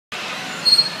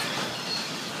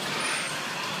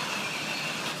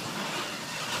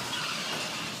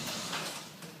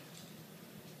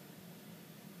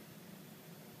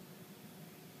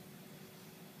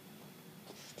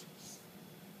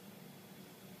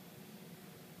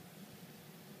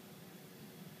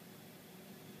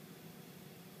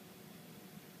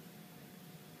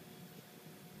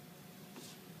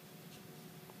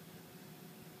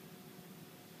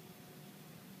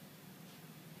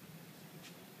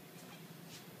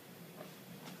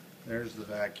There's the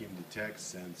vacuum detect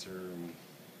sensor, and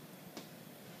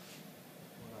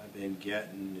what I've been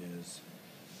getting is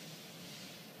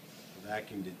the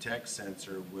vacuum detect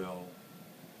sensor will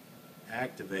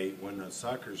activate when the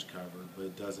sucker's covered, but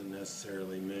it doesn't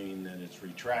necessarily mean that it's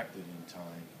retracted in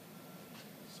time.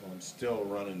 So I'm still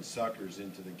running suckers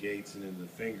into the gates and into the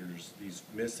fingers. These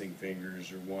missing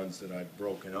fingers are ones that I've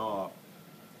broken off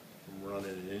from running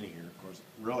it in here. Of course,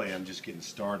 really I'm just getting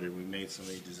started. We made so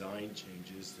many design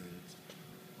changes that it's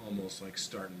almost like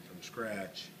starting from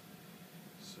scratch.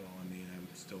 So I mean, I'm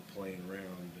still playing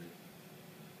around, but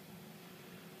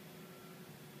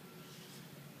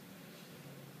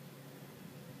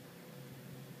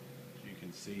you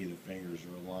can see the fingers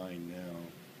are aligned now.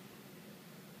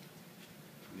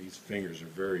 These fingers are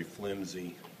very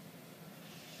flimsy.